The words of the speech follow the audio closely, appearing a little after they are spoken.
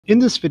In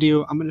this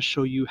video, I'm going to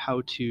show you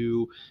how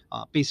to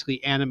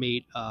basically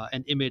animate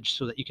an image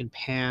so that you can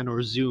pan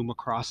or zoom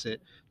across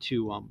it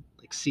to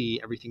like see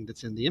everything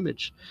that's in the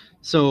image.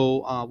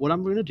 So what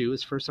I'm going to do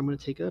is first I'm going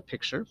to take a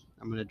picture.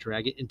 I'm going to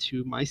drag it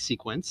into my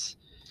sequence.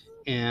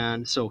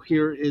 And so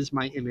here is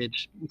my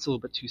image. It's a little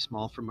bit too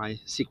small for my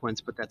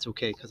sequence, but that's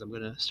okay because I'm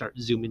going to start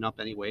zooming up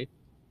anyway.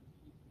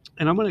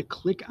 And I'm going to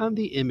click on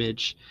the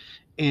image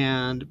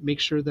and make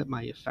sure that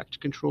my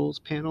effect controls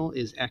panel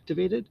is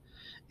activated.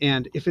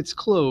 And if it's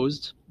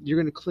closed, you're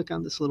going to click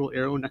on this little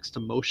arrow next to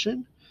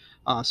motion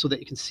so that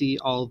you can see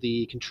all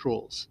the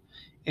controls.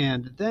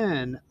 And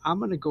then I'm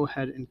going to go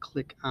ahead and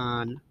click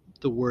on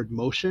the word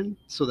motion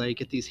so that I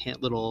get these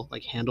little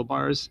like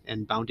handlebars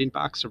and bounding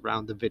box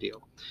around the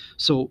video.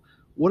 So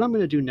what I'm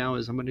going to do now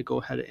is I'm going to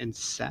go ahead and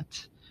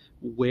set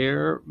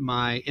where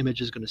my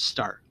image is going to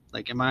start.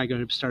 Like, am I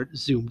going to start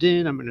zoomed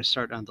in? I'm going to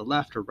start on the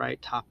left or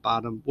right, top,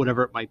 bottom,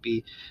 whatever it might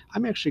be.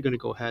 I'm actually going to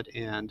go ahead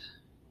and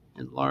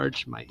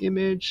enlarge my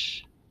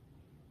image.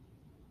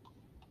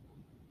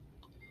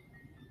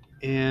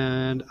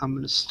 And I'm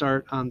going to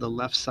start on the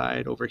left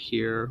side over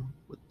here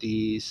with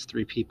these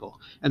three people.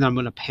 And then I'm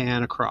going to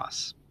pan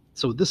across.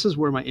 So this is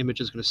where my image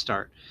is going to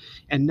start.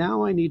 And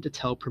now I need to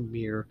tell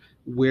Premiere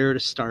where to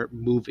start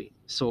moving.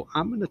 So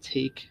I'm going to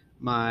take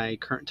my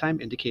current time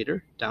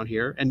indicator down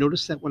here, and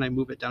notice that when I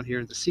move it down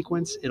here in the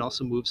sequence, it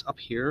also moves up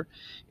here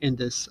in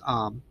this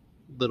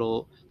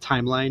little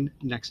timeline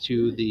next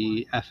to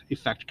the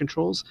effect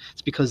controls.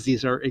 It's because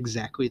these are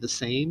exactly the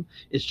same.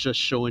 It's just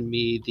showing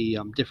me the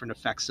different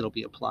effects that'll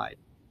be applied.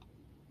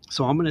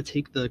 So I'm going to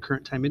take the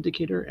current time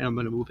indicator and I'm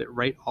going to move it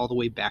right all the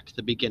way back to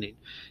the beginning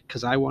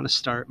because I want to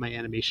start my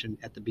animation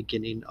at the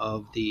beginning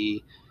of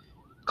the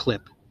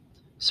clip.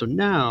 So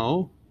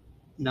now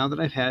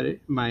that I've had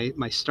my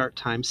start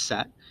time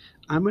set,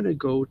 I'm going to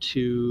go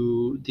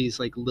to these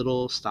like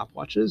little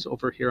stopwatches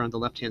over here on the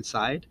left hand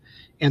side,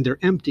 and they're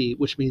empty,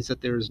 which means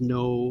that there's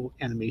no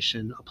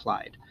animation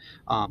applied.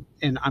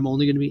 And I'm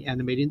only going to be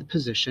animating the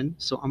position,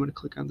 so I'm going to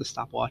click on the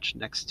stopwatch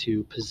next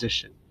to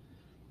position.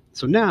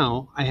 So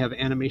now I have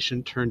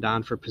animation turned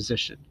on for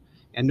position.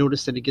 And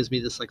notice that it gives me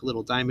this like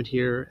little diamond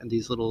here and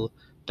these little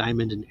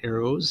diamond and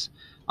arrows.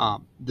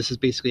 This is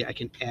basically I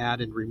can add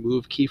and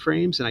remove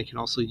keyframes, and I can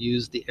also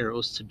use the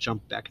arrows to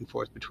jump back and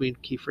forth between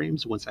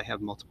keyframes once I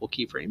have multiple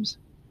keyframes.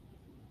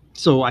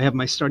 So I have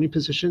my starting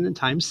position and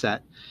time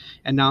set,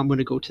 and now I'm going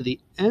to go to the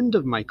end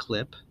of my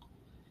clip.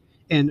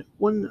 And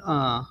one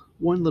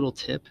little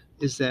tip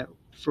is that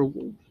for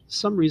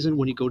some reason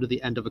when you go to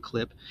the end of a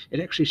clip, it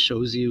actually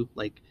shows you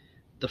like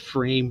the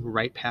frame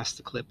right past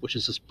the clip, which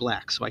is just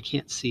black. So I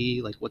can't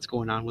see like what's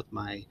going on with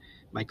my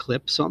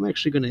clip. So I'm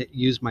actually going to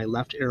use my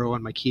left arrow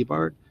on my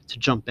keyboard to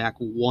jump back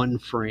one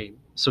frame.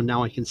 So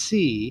now I can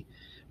see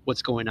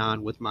what's going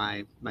on with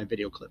my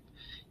video clip.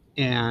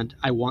 And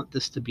I want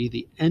this to be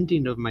the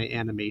ending of my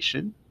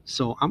animation.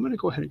 So I'm going to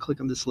go ahead and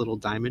click on this little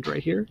diamond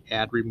right here,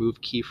 add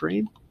remove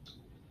keyframe,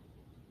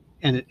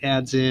 and it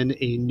adds in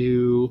a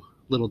new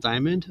little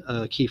diamond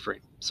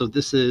keyframe. So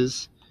this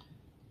is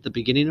the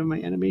beginning of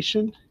my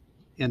animation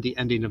and the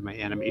ending of my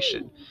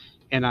animation.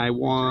 And I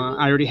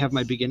already have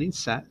my beginning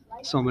set,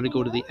 so I'm going to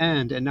go to the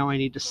end, and now I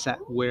need to set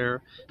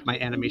where my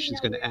animation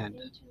is going to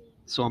end.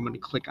 So I'm going to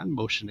click on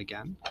motion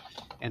again,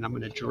 and I'm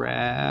going to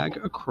drag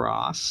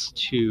across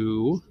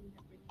to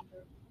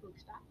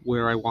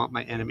where I want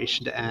my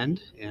animation to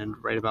end, and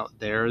right about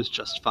there is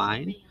just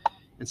fine.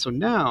 And so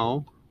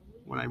now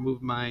when I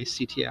move my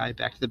CTI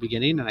back to the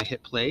beginning and I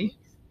hit play,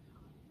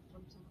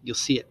 you'll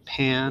see it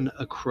pan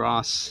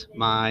across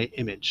my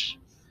image.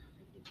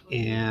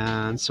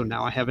 And so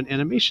now I have an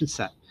animation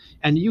set.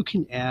 And you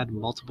can add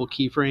multiple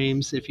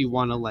keyframes if you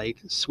want to like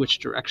switch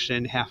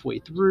direction halfway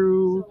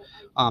through.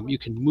 You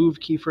can move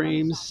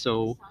keyframes.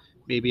 So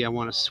maybe I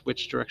want to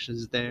switch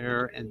directions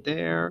there and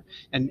there.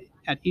 And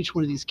at each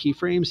one of these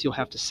keyframes, you'll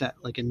have to set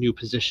like a new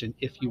position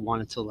if you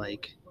wanted to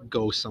like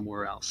go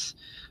somewhere else.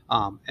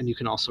 And you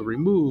can also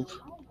remove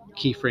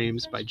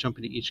keyframes by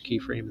jumping to each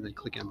keyframe and then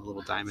clicking on the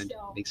little diamond. It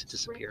makes it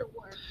disappear.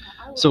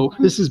 So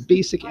this is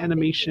basic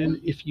animation.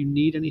 If you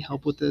need any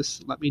help with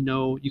this, let me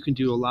know. You can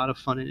do a lot of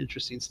fun and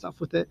interesting stuff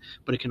with it,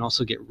 but it can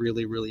also get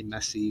really, really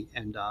messy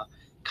and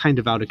kind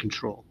of out of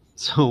control.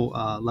 So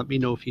let me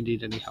know if you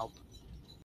need any help.